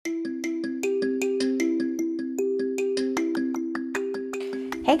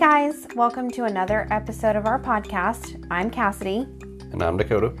Hey guys, welcome to another episode of our podcast. I'm Cassidy. And I'm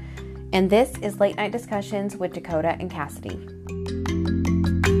Dakota. And this is Late Night Discussions with Dakota and Cassidy.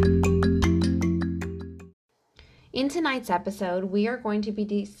 In tonight's episode, we are going to be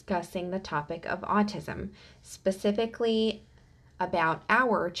discussing the topic of autism, specifically about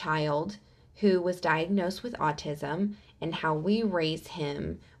our child who was diagnosed with autism and how we raise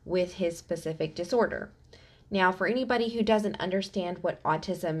him with his specific disorder. Now, for anybody who doesn't understand what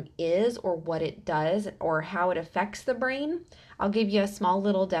autism is or what it does or how it affects the brain, I'll give you a small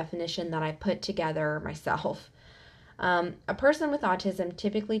little definition that I put together myself. A person with autism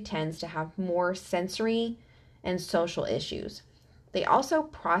typically tends to have more sensory and social issues. They also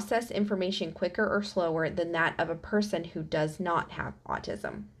process information quicker or slower than that of a person who does not have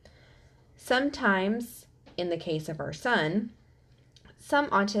autism. Sometimes, in the case of our son, some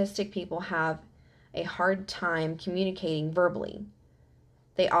autistic people have a hard time communicating verbally.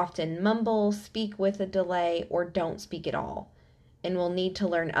 They often mumble, speak with a delay, or don't speak at all, and will need to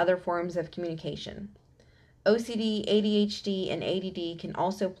learn other forms of communication. OCD, ADHD, and ADD can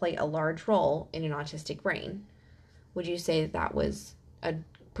also play a large role in an autistic brain. Would you say that was a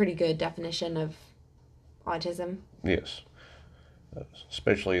pretty good definition of autism? Yes.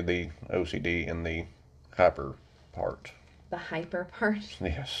 Especially the OCD and the hyper part. The hyper part?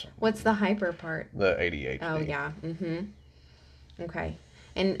 Yes. What's the hyper part? The ADHD. Oh, yeah. Okay.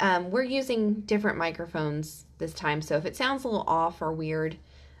 And we're using different microphones this time, so if it sounds a little off or weird,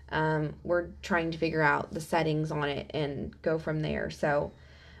 we're trying to figure out the settings on it and go from there.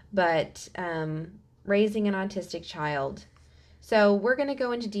 But raising an autistic child. So we're going to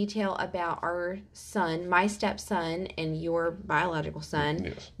go into detail about our son, my stepson, and your biological son,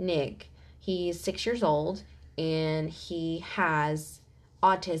 Yes. Nick. He's 6 years old, and he has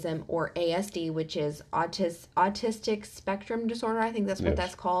autism, or ASD, which is autistic spectrum disorder. I think that's what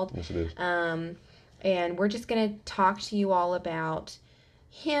that's called. Yes, it is. And we're just going to talk to you all about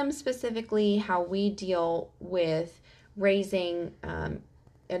him specifically, how we deal with raising an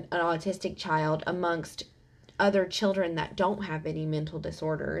autistic child amongst other children that don't have any mental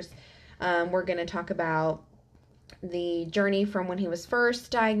disorders. We're going to talk about the journey from when he was first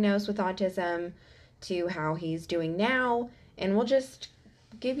diagnosed with autism to how he's doing now, and we'll just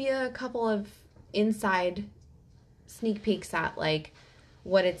give you a couple of inside sneak peeks at like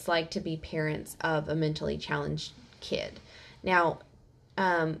what it's like to be parents of a mentally challenged kid. Now,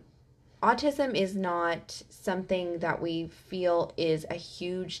 autism is not something that we feel is a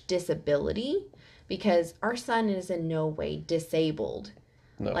huge disability because our son is in no way disabled.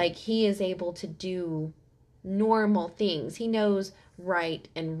 No. Like, he is able to do normal things. He knows right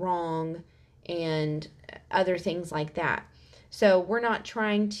and wrong and other things like that. So we're not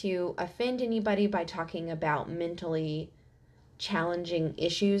trying to offend anybody by talking about mentally challenging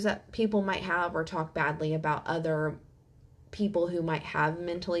issues that people might have or talk badly about other people who might have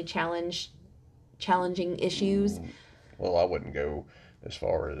mentally challenging issues. Well, I wouldn't go as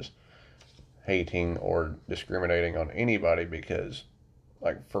far as hating or discriminating on anybody because,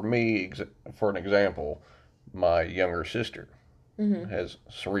 like, for me, for an example, my younger sister has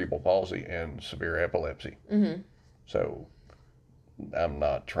cerebral palsy and severe epilepsy. So I'm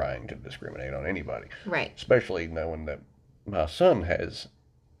not trying to discriminate on anybody. Right. Especially knowing that my son has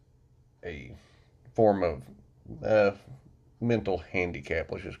a form of mental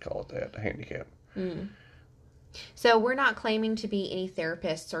handicap. Let's just call it that, a handicap. So we're not claiming to be any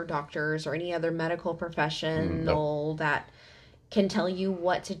therapists or doctors or any other medical professional that can tell you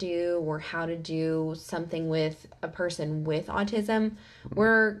what to do or how to do something with a person with autism.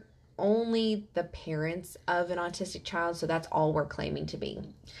 We're only the parents of an autistic child, so that's all we're claiming to be.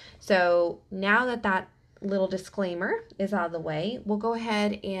 So now that little disclaimer is out of the way, we'll go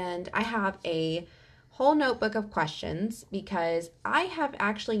ahead, and I have a whole notebook of questions because I have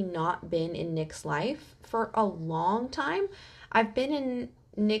actually not been in Nick's life for a long time. I've been in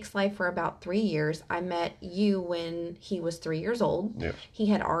Nick's life for about 3 years. I met you when he was 3 years old. Yes. He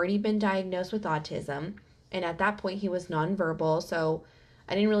had already been diagnosed with autism, and at that point he was nonverbal, so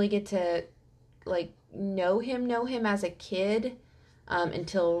I didn't really get to like know him as a kid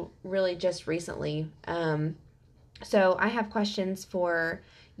until really just recently. So I have questions for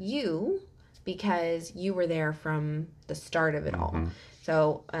you because you were there from the start of it all.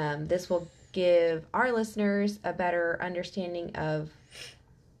 So this will give our listeners a better understanding of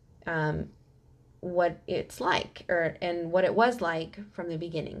what it's like and what it was like from the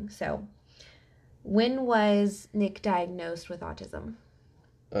beginning. So when was Nick diagnosed with autism?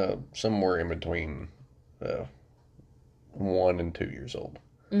 Somewhere in between 1 and 2 years old.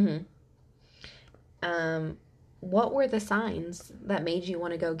 what were the signs that made you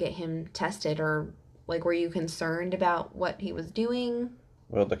want to go get him tested, or like were you concerned about what he was doing?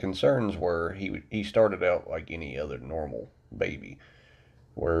 Well, the concerns were he started out like any other normal baby,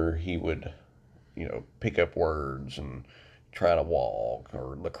 where he would, pick up words and try to walk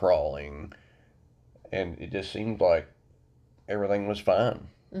or the crawling, and it just seemed like everything was fine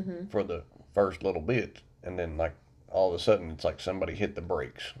Mm-hmm. for the first little bit, and then like all of a sudden it's like somebody hit the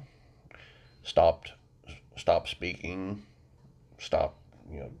brakes, stopped, stopped speaking, stopped,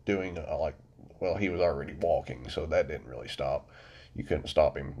 doing like, well, he was already walking, so that didn't really stop. You couldn't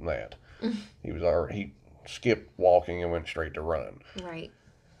stop him from that. He skipped walking and went straight to run. Right.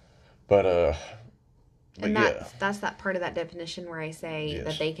 But And yeah, that's that part of that definition where I say that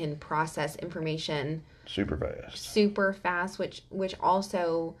yes, they can process information super fast. super fast, which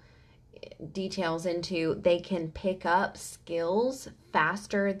also details into they can pick up skills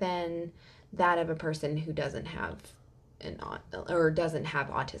faster than that of a person who doesn't have doesn't have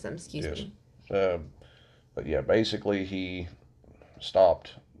autism. Excuse Yes. me. Uh, but yeah, basically he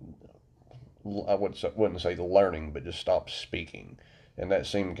stopped. Wouldn't say the learning, but just stopped speaking, and that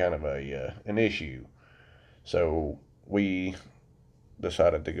seemed kind of a an issue. So we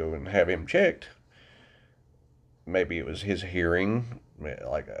decided to go and have him checked. Maybe it was his hearing,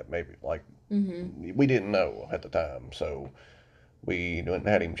 maybe like Mm-hmm. we didn't know at the time. So we went and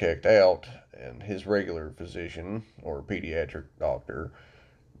had him checked out, and his regular physician or pediatric doctor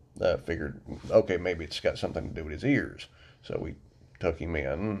figured, okay, maybe it's got something to do with his ears. So we took him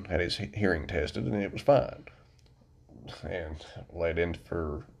in, had his hearing tested, and it was fine. And led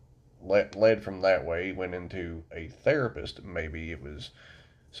from that way, went into a therapist. Maybe it was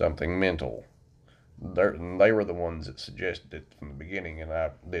something mental. They were the ones that suggested it from the beginning, and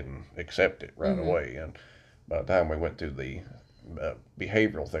I didn't accept it right Mm-hmm. away. And by the time we went to the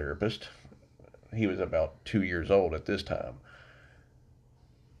behavioral therapist, he was about 2 years old at this time,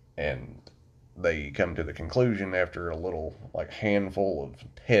 and they come to the conclusion after a little like handful of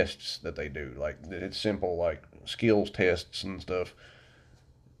tests that they do, like it's simple like skills tests and stuff.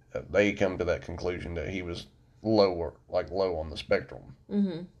 They come to that conclusion that he was low on the spectrum.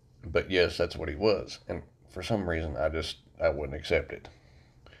 Mm-hmm. But yes, that's what he was, and for some reason I wouldn't accept it.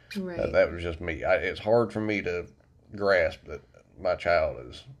 Right. That was just me. It's hard for me to grasp that my child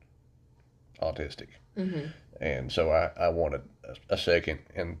is autistic, Mm-hmm. and so I wanted a second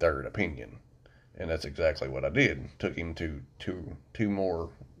and third opinion, and that's exactly what I did. Took him to two more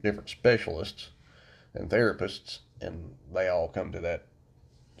different specialists and therapists, and they all come to that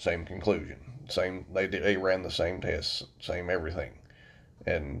same conclusion. They ran the same tests, same everything,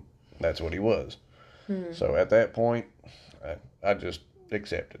 and that's what he was. Mm-hmm. So at that point, I just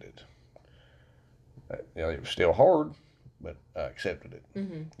accepted it. It was still hard, but I accepted it.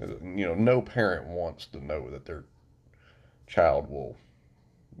 Mm-hmm. No parent wants to know that their child will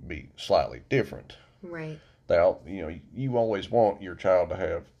be slightly different. Right. You always want your child to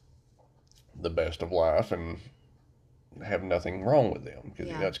have the best of life and have nothing wrong with them,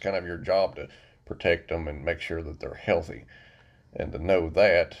 because that's kind of your job, to protect them and make sure that they're healthy. And to know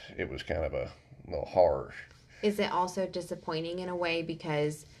that, it was kind of a little harsh. Is it also disappointing in a way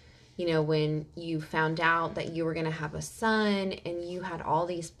because, when you found out that you were going to have a son and you had all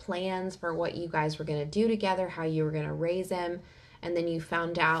these plans for what you guys were going to do together, how you were going to raise him, and then you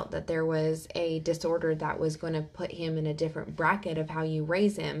found out that there was a disorder that was going to put him in a different bracket of how you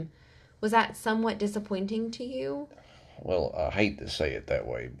raise him, was that somewhat disappointing to you? Well, I hate to say it that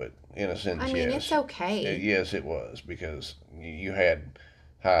way, but in a sense, I mean, yes. it's okay. Yes, it was, because you had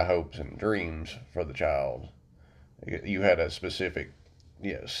high hopes and dreams for the child. You had a specific,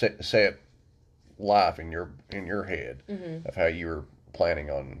 set life in your head Mm-hmm. of how you were planning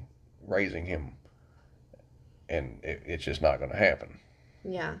on raising him, and it's just not going to happen.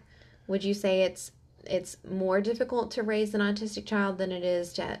 Yeah. Would you say it's more difficult to raise an autistic child than it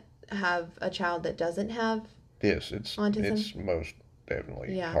is to have a child that doesn't have Yes, it's autism? it's most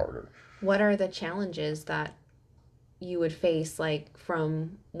definitely Yeah. harder. What are the challenges that you would face, like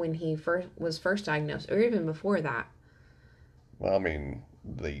from when he was first diagnosed, or even before that? Well, I mean,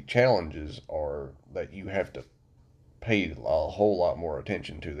 the challenges are that you have to pay a whole lot more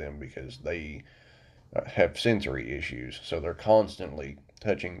attention to them, because they have sensory issues, so they're constantly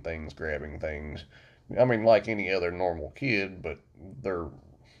touching things, grabbing things. I mean, like any other normal kid, but they're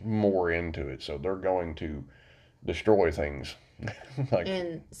more into it, so they're going to destroy things. Like,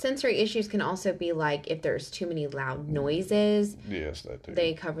 And sensory issues can also be like if there's too many loud noises, yes, that too.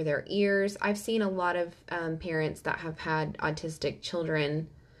 they cover their ears. I've seen a lot of parents that have had autistic children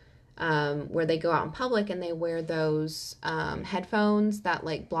where they go out in public and they wear those headphones that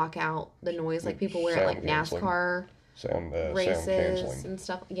like block out the noise, like people wear at like NASCAR sound races canceling and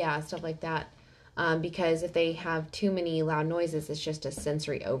stuff. Yeah, stuff like that. Because if they have too many loud noises, it's just a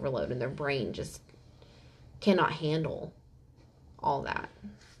sensory overload, and their brain just cannot handle all that.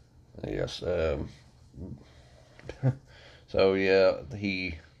 Yes. So yeah,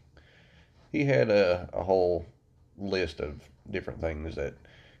 he had a whole list of different things that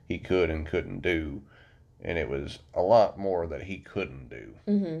he could and couldn't do, and it was a lot more that he couldn't do,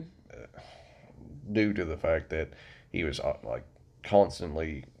 due to the fact that he was like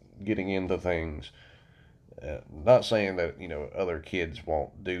constantly getting into things. Not saying that other kids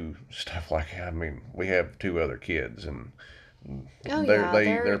won't do stuff like that. I mean, we have 2 other kids, and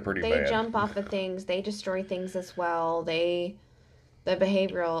they're pretty bad. They jump off of things. They destroy things as well. The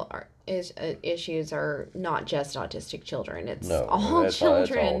behavioral issues are not just autistic children. It's all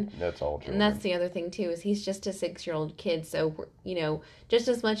children. That's all children. And that's the other thing too, is he's just a 6-year-old kid. So just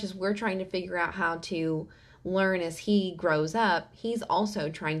as much as we're trying to figure out how to learn as he grows up, he's also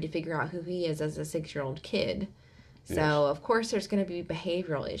trying to figure out who he is as a 6-year-old kid. So yes. Of course there's going to be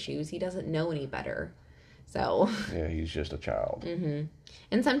behavioral issues. He doesn't know any better. So yeah, he's just a child. Mm-hmm.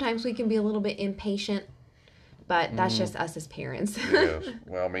 And sometimes we can be a little bit impatient, but that's just us as parents. Yes.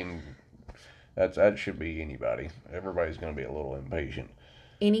 Well, I mean, that should be anybody. Everybody's going to be a little impatient.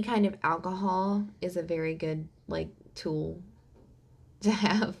 Any kind of alcohol is a very good tool to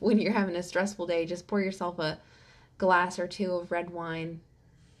have when you're having a stressful day. Just pour yourself a glass or 2 of red wine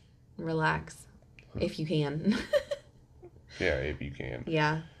and relax if you can. Yeah, if you can.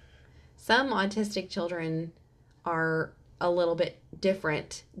 Yeah. Some autistic children are a little bit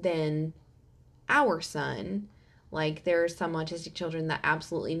different than our son. Like, there are some autistic children that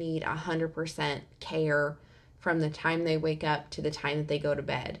absolutely need 100% care from the time they wake up to the time that they go to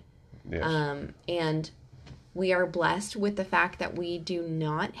bed. Yes. And we are blessed with the fact that we do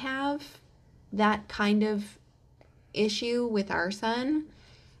not have that kind of issue with our son,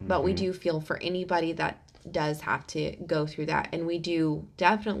 but we do feel for anybody that does have to go through that. And we do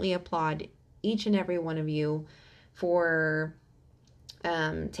definitely applaud each and every one of you for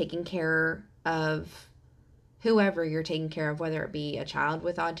taking care of whoever you're taking care of, whether it be a child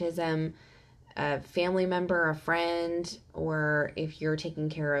with autism, a family member, a friend, or if you're taking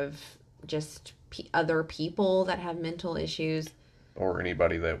care of just other people that have mental issues. Or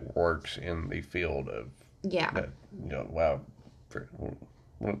anybody that works in the field of... Yeah.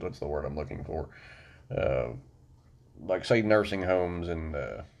 What's the word I'm looking for? Like, say, nursing homes and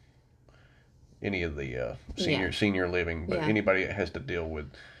any of the senior living, but anybody that has to deal with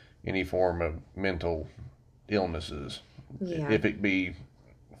any form of mental illnesses, if it be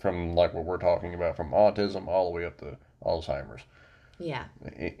from like what we're talking about, from autism all the way up to Alzheimer's. Yeah.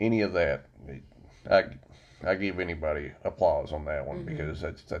 Any of that, I give anybody applause on that one, because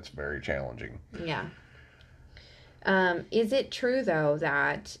that's very challenging. Yeah. Is it true though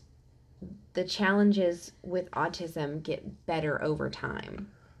that the challenges with autism get better over time?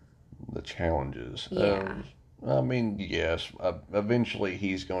 The challenges. Yeah. I mean, yes. Eventually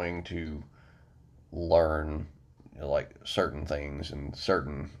he's going to learn like certain things and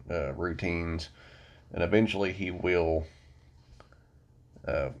certain routines, and eventually he will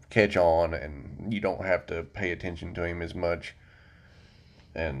catch on, and you don't have to pay attention to him as much,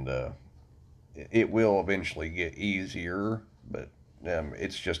 and it will eventually get easier, but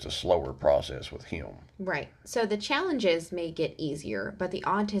it's just a slower process with him. Right. So the challenges may get easier, but the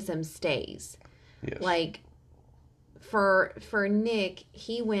autism stays. Yes. Like for Nick,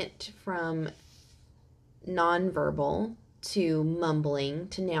 he went from nonverbal to mumbling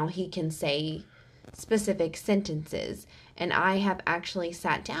to now he can say specific sentences. And I have actually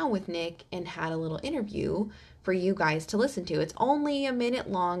sat down with Nick and had a little interview for you guys to listen to. It's only a minute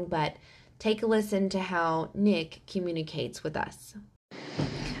long, but take a listen to how Nick communicates with us.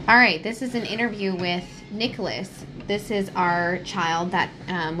 All right, this is an interview with Nicholas. This is our child that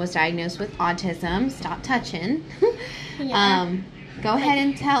was diagnosed with autism. Stop touching. Yeah. Go ahead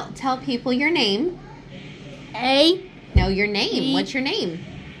and tell people your name. No, your name. B. What's your name?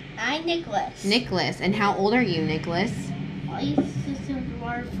 I'm Nicholas. Nicholas. And how old are you, Nicholas?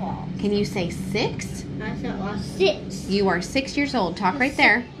 Waterfall. Can you say 6? I said 6. You are 6 years old. Talk right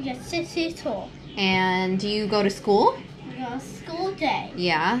there. You're 6 years old. And do you go to school? I go to school day.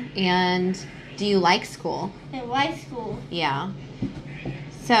 Yeah. And do you like school? I like school. Yeah.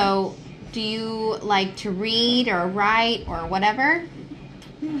 So, do you like to read or write or whatever?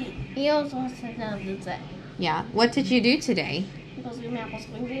 He also wants to know that. Yeah. What did you do today? He goes to your mama's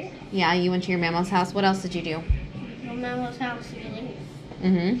house. Yeah, you went to your mama's house. What else did you do? Your mama's house.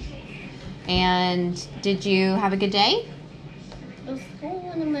 Mm-hmm. And did you have a good day? The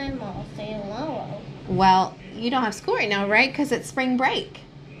school and my mom say tomorrow. Well, you don't have school right now, right? Because it's spring break.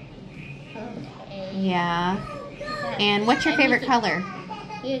 Okay. Yeah. And what's your favorite color?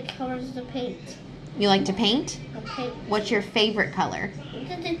 It covers the paint. You like to paint? The paint. What's your favorite color?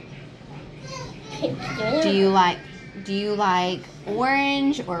 Paint. Do you like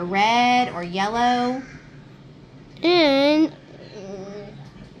orange or red or yellow? And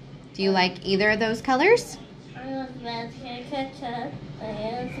Do you like either of those colors? I love red ketchup.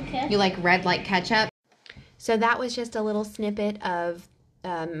 You like red like ketchup? So that was just a little snippet of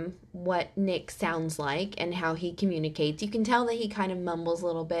what Nick sounds like and how he communicates. You can tell that he kind of mumbles a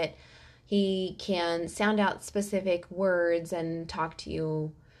little bit. He can sound out specific words and talk to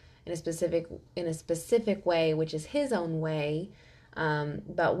you in a specific way, which is his own way.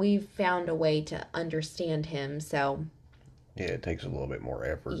 But we've found a way to understand him. So Yeah, it takes a little bit more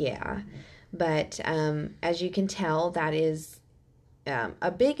effort. yeah, but as you can tell, that is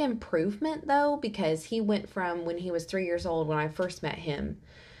a big improvement, though, because he went from when he was 3 years old, when I first met him,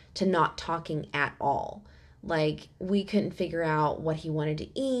 to not talking at all. Like, we couldn't figure out what he wanted to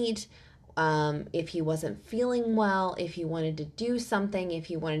eat, if he wasn't feeling well, if he wanted to do something, if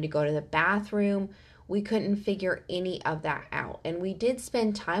he wanted to go to the bathroom. We couldn't figure any of that out. And we did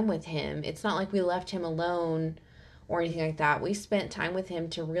spend time with him. It's not like we left him alone or anything like that. We spent time with him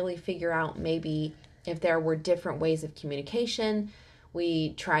to really figure out maybe if there were different ways of communication.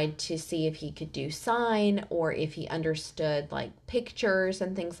 We tried to see if he could do sign or if he understood like pictures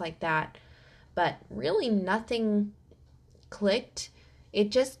and things like that. But really nothing clicked.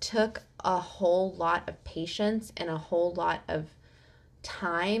 It just took a whole lot of patience and a whole lot of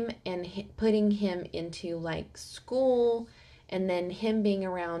time and putting him into like school and then him being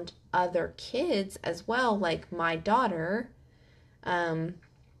around other kids as well, like my daughter.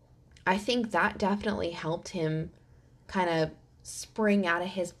 I think that definitely helped him kind of spring out of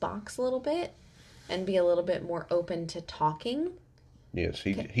his box a little bit and be a little bit more open to talking. Yes,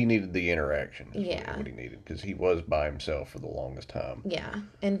 he needed the interaction. Yeah. What he needed, because he was by himself for the longest time. Yeah,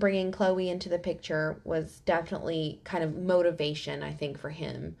 and bringing Chloe into the picture was definitely kind of motivation, I think, for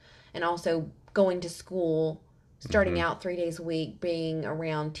him. And also going to school, starting out 3 days a week, being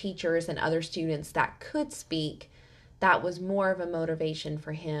around teachers and other students that could speak, that was more of a motivation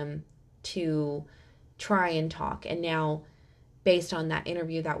for him to try and talk. And now, based on that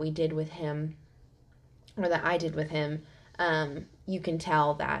interview that we did with him, or that I did with him, you can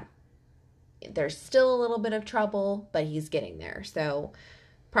tell that there's still a little bit of trouble, but he's getting there. So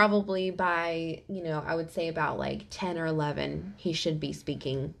probably by, I would say about like 10 or 11, he should be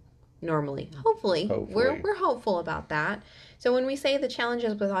speaking normally. Hopefully. We're hopeful about that. So when we say the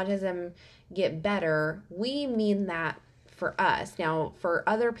challenges with autism get better, we mean that for us. Now, for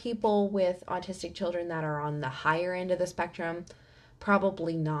other people with autistic children that are on the higher end of the spectrum,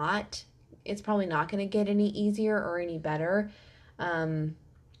 probably not. It's probably not going to get any easier or any better.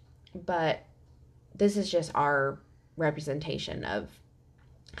 But this is just our representation of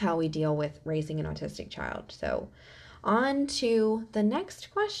how we deal with raising an autistic child. So on to the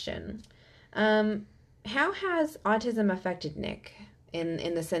next question. How has autism affected Nick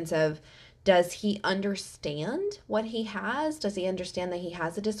in the sense of, does he understand what he has? Does he understand that he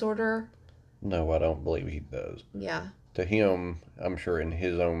has a disorder? No, I don't believe he does. Yeah. To him, I'm sure in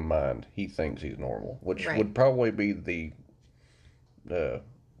his own mind, he thinks he's normal, which Right. would probably be the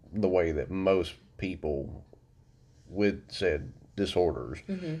way that most people with said disorders,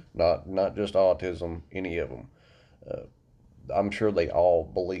 not just autism, any of them, I'm sure they all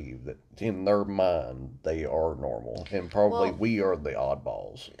believe that in their mind they are normal, and probably Well, we are the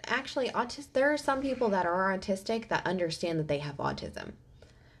oddballs. Actually, there are some people that are autistic that understand that they have autism,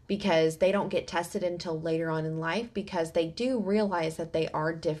 because they don't get tested until later on in life, because they do realize that they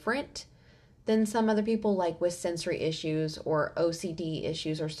are different than some other people, like with sensory issues or OCD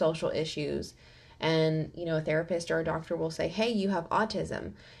issues or social issues. And, a therapist or a doctor will say, hey, you have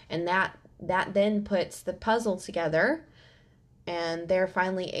autism. And that then puts the puzzle together, and they're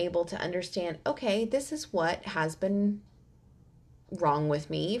finally able to understand, okay, this is what has been wrong with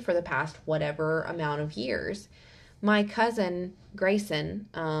me for the past whatever amount of years. My cousin Grayson,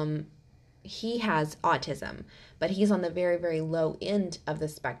 he has autism, but he's on the very, very low end of the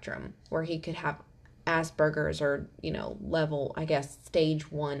spectrum, where he could have Asperger's or, level, I guess,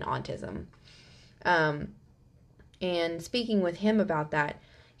 stage 1 autism. And speaking with him about that,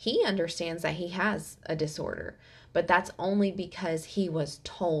 he understands that he has a disorder, but that's only because he was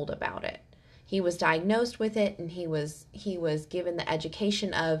told about it. He was diagnosed with it, and he was given the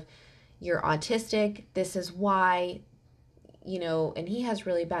education of, you're autistic, this is why, and he has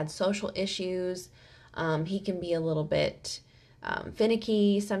really bad social issues. He can be a little bit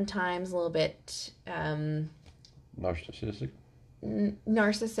finicky sometimes, a little bit Narcissistic.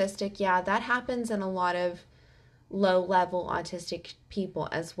 narcissistic. Yeah, that happens in a lot of low level autistic people,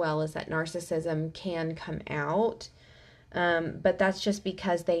 as well as that narcissism can come out. But that's just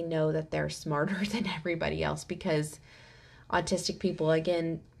because they know that they're smarter than everybody else, because autistic people,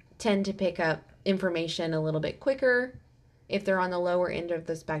 again, tend to pick up information a little bit quicker if they're on the lower end of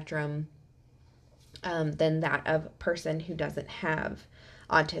the spectrum than that of a person who doesn't have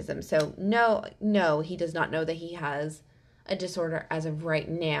autism. So no, he does not know that he has a disorder as of right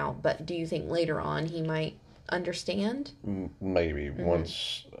now, but do you think later on he might understand? Maybe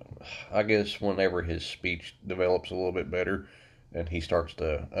once, I guess, whenever his speech develops a little bit better and he starts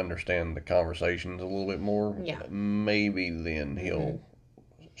to understand the conversations a little bit more, Yeah. maybe then he'll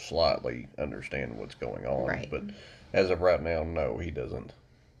slightly understand what's going on. Right. But as of right now, no, he doesn't.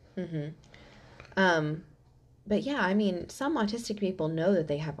 But yeah, I mean, some autistic people know that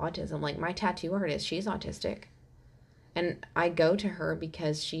they have autism. Like my tattoo artist, she's autistic. And I go to her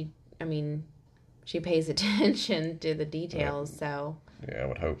because she pays attention to the details, so. Yeah, I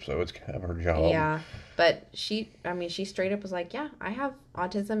would hope so. It's kind of her job. Yeah, but she straight up was like, yeah, I have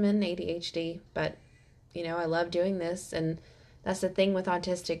autism and ADHD, but, I love doing this. And that's the thing with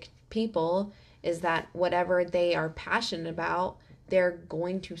autistic people, is that whatever they are passionate about, they're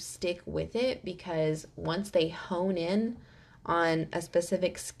going to stick with it, because once they hone in on a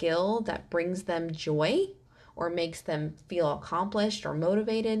specific skill that brings them joy or makes them feel accomplished or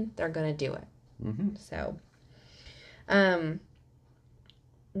motivated, they're going to do it. Mm-hmm. So,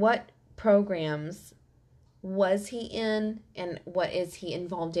 what programs was he in, and what is he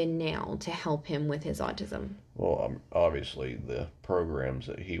involved in now to help him with his autism? Well, obviously the programs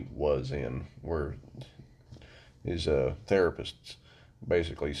that he was in were his therapists,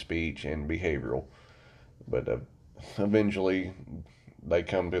 basically speech and behavioral. But eventually they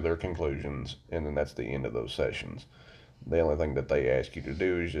come to their conclusions, and then that's the end of those sessions. The only thing that they ask you to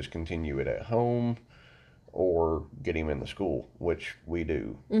do is just continue it at home or get him in the school, which we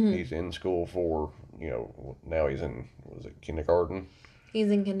do. Mm-hmm. He's in school for, now he's in, kindergarten?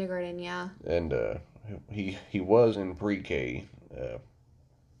 He's in kindergarten, yeah. And he was in pre-K,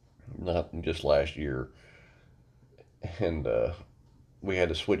 not just last year. And we had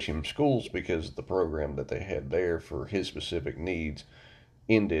to switch him schools because the program that they had there for his specific needs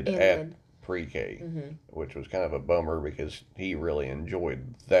ended. At pre-K, which was kind of a bummer because he really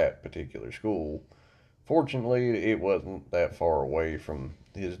enjoyed that particular school. Fortunately, it wasn't that far away from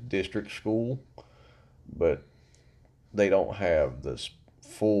his district school, but they don't have the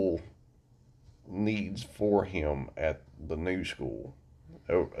full needs for him at the new school.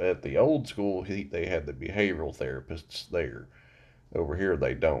 At the old school, they had the behavioral therapists there. Over here,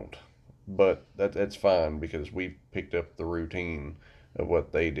 they don't. But that's fine because we picked up the routine of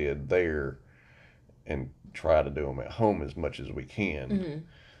what they did there and try to do them at home as much as we can.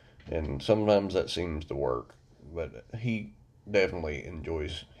 Mm-hmm. And sometimes that seems to work. But he definitely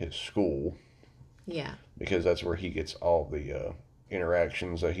enjoys his school. Yeah. Because that's where he gets all the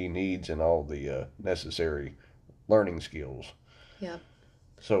interactions that he needs and all the necessary learning skills. Yep.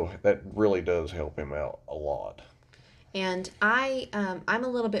 So that really does help him out a lot. And I'm a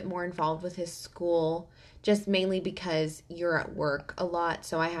little bit more involved with his school, just mainly because you're at work a lot.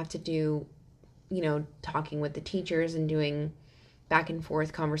 So I have to do, talking with the teachers and doing back and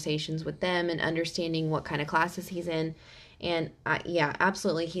forth conversations with them and understanding what kind of classes he's in. And yeah,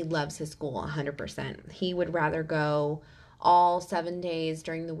 absolutely, he loves his school 100%. He would rather go all 7 days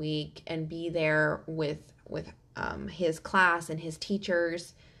during the week and be there with his class and his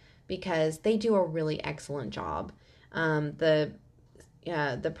teachers, because they do a really excellent job. The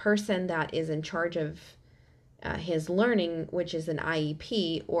person that is in charge of his learning, which is an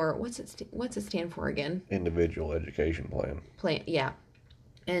IEP, or what's it stand for again? Individual Education Plan. Yeah.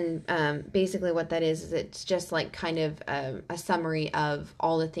 And basically what that is it's just like kind of a summary of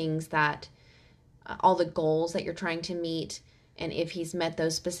all the things that, all the goals that you're trying to meet, and if he's met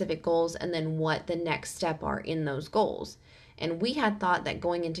those specific goals, and then what the next step are in those goals. And we had thought that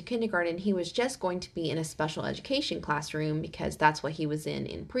going into kindergarten, he was just going to be in a special education classroom because that's what he was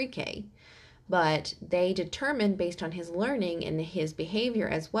in pre-K. But they determined, based on his learning and his behavior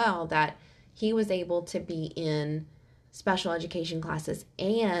as well, that he was able to be in special education classes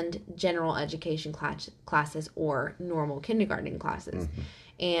and general education classes or normal kindergarten classes. Mm-hmm.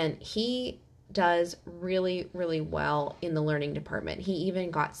 And he does really, really well in the learning department. He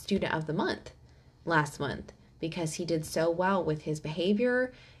even got Student of the Month last month because he did so well with his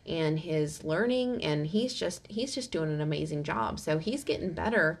behavior and his learning, and he's just doing an amazing job. So he's getting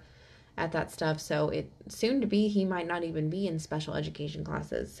better at that stuff. So it soon to be, he might not even be in special education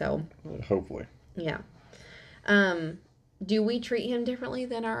classes. So Hopefully. yeah. Do we treat him differently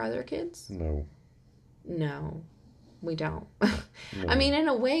than our other kids? No. No, we don't. No. I mean, in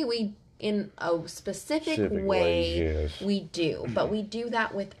a way, in a specific way, yes. we do. But we do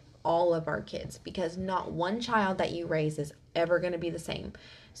that with all of our kids, because not one child that you raise is ever going to be the same.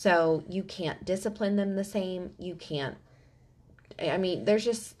 So you can't discipline them the same. You can't, I mean, there's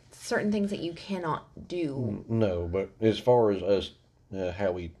just certain things that you cannot do. No, but as far as us,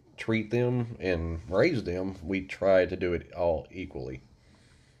 how we treat them and raise them, we try to do it all equally.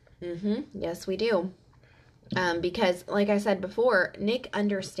 Yes, we do. Because, like I said before, Nick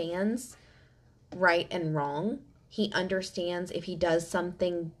understands right and wrong. He understands if he does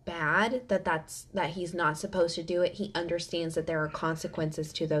something bad, that he's not supposed to do it. He understands that there are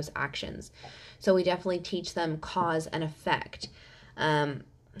consequences to those actions. So we definitely teach them cause and effect.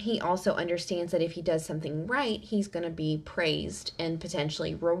 He also understands that if he does something right, he's going to be praised and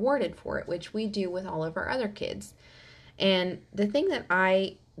potentially rewarded for it, which we do with all of our other kids. And the thing that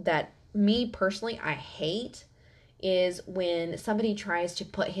me personally, I hate is when somebody tries to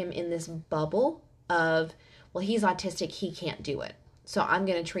put him in this bubble of, well, he's autistic, he can't do it, so I'm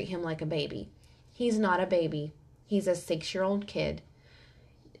going to treat him like a baby. He's not a baby. He's a 6-year-old kid.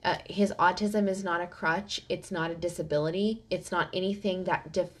 His autism is not a crutch. It's not a disability. It's not anything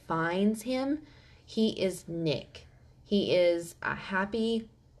that defines him. He is Nick. He is a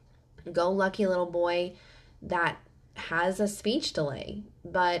happy-go-lucky little boy that has a speech delay,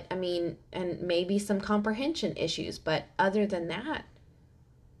 but I mean, and maybe some comprehension issues, but other than that,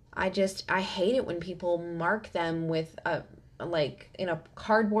 I hate it when people mark them with like in a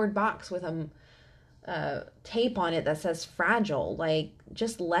cardboard box with a tape on it that says fragile. Like,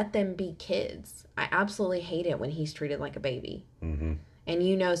 just let them be kids. I absolutely hate it when he's treated like a baby. Mm-hmm. And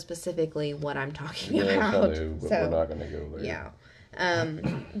you know specifically what I'm talking Yes, about. I do, but so, we're not going to go there. Yeah.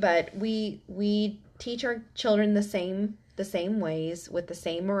 But we teach our children the same ways, with the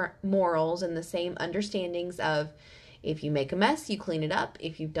same morals and the same understandings of, if you make a mess, you clean it up.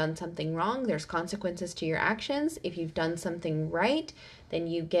 If you've done something wrong, there's consequences to your actions. If you've done something right, then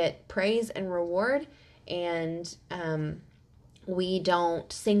you get praise and reward. And we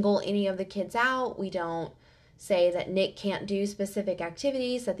don't single any of the kids out. We don't say that Nick can't do specific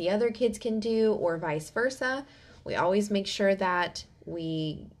activities that the other kids can do, or vice versa. We always make sure that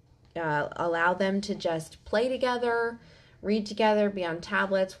we allow them to just play together, read together, be on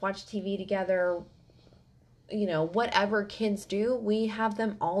tablets, watch TV together. You know, whatever kids do, we have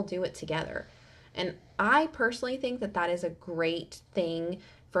them all do it together. And I personally think that is a great thing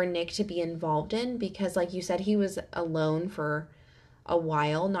for Nick to be involved in, because like you said, he was alone for a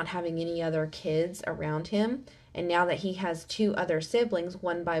while, not having any other kids around him. And now that he has 2 other siblings,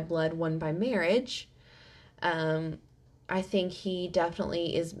 one by blood, one by marriage, I think he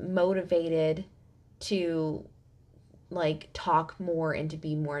definitely is motivated to like talk more and to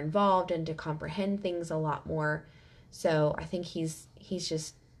be more involved and to comprehend things a lot more. So I think he's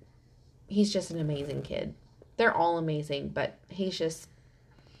just an amazing kid. They're all amazing, but he's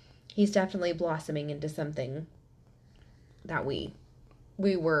definitely blossoming into something that we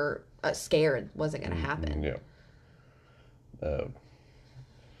were scared wasn't going to happen. Yeah.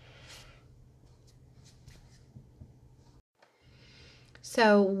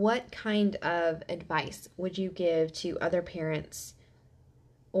 So what kind of advice would you give to other parents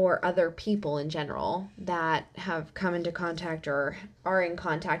or other people in general that have come into contact or are in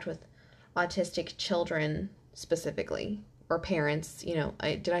contact with autistic children specifically, or parents,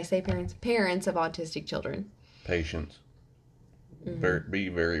 did I say parents? Parents of autistic children. Patience. Mm-hmm. Be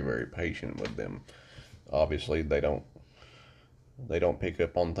very, very patient with them. Obviously, they don't pick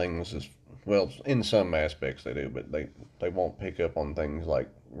up on things as well. In some aspects they do, but they won't pick up on things like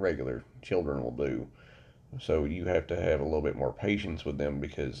regular children will do. So you have to have a little bit more patience with them,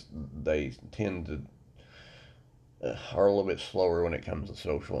 because they tend to are a little bit slower when it comes to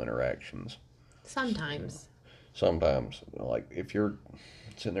social interactions. Sometimes, like if you're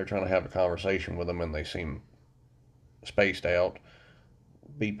sitting there trying to have a conversation with them and they seem spaced out,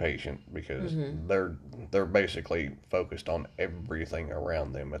 be patient, because they're basically focused on everything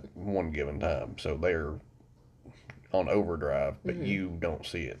around them at one given time. So they're on overdrive, but you don't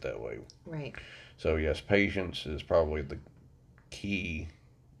see it that way. Right. So yes, patience is probably the key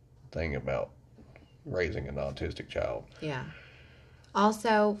thing about raising an autistic child. Yeah.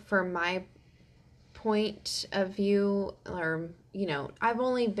 Also, from my point of view, or I've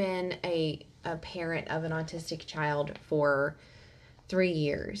only been a a parent of an autistic child for 3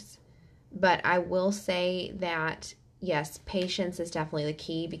 years. But I will say that, yes, patience is definitely the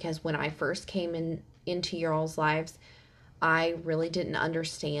key, because when I first came into y'all's lives, I really didn't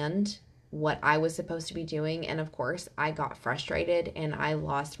understand what I was supposed to be doing. And of course, I got frustrated and I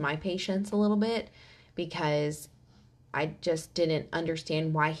lost my patience a little bit because I just didn't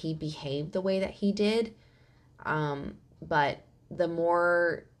understand why he behaved the way that he did. But the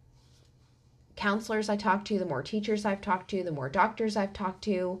more counselors I talked to, the more teachers I've talked to, the more doctors I've talked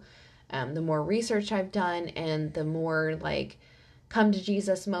to, the more research I've done, and the more like come to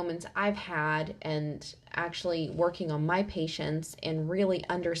Jesus moments I've had, and actually working on my patience and really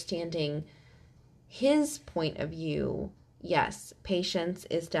understanding his point of view. Yes, patience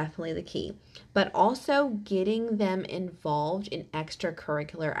is definitely the key, but also getting them involved in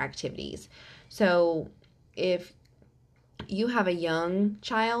extracurricular activities. So if you have a young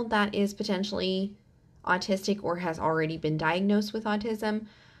child that is potentially autistic or has already been diagnosed with autism,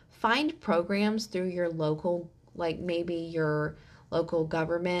 find programs through your local, like maybe your local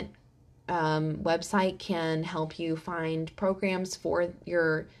government website can help you find programs for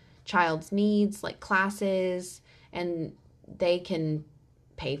your child's needs, like classes, and they can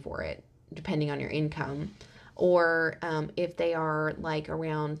pay for it depending on your income. Or if they are like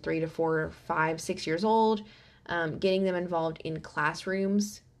around 3 to 4, 5, 6 years old, getting them involved in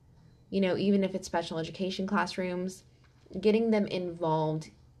classrooms, even if it's special education classrooms, getting them involved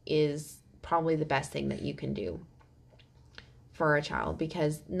is probably the best thing that you can do for a child,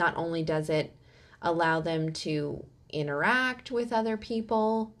 because not only does it allow them to interact with other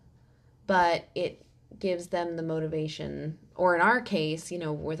people, but it gives them the motivation, or in our case,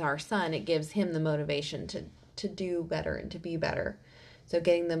 with our son, it gives him the motivation to do better and to be better. So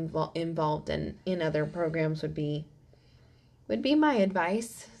getting them involved in other programs would be my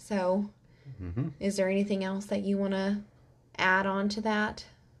advice. So Is there anything else that you want to add on to that?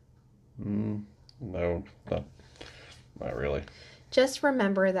 No, not really. Just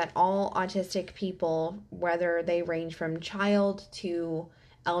remember that all autistic people, whether they range from child to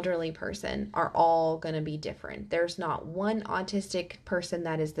elderly person, are all going to be different. There's not one autistic person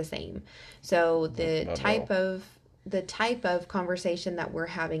that is the same. So the type of conversation that we're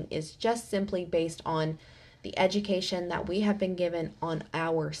having is just simply based on the education that we have been given on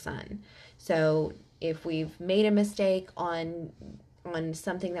our son. So if we've made a mistake on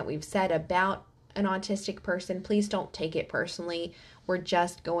something that we've said about an autistic person, please don't take it personally. We're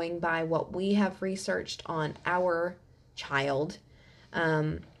just going by what we have researched on our child.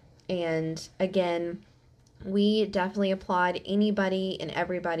 And again, we definitely applaud anybody and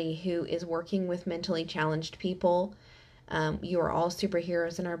everybody who is working with mentally challenged people. You are all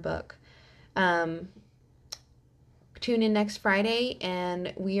superheroes in our book. Tune in next Friday,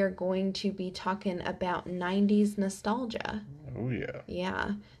 and we are going to be talking about 90s nostalgia. Oh, yeah.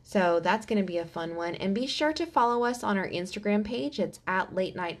 Yeah. So that's going to be a fun one. And be sure to follow us on our Instagram page. It's at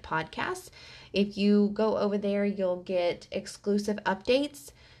Late Night Podcasts. If you go over there, you'll get exclusive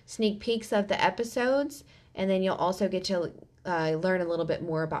updates, sneak peeks of the episodes, and then you'll also get to learn a little bit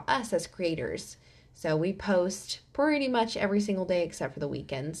more about us as creators. So we post pretty much every single day except for the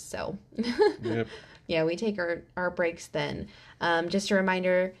weekends. So Yep. Yeah, we take our breaks then. Just a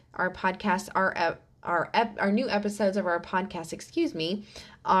reminder, our podcasts our new episodes of our podcast,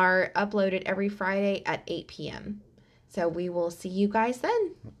 are uploaded every Friday at 8 p.m. So we will see you guys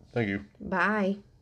then. Thank you. Bye.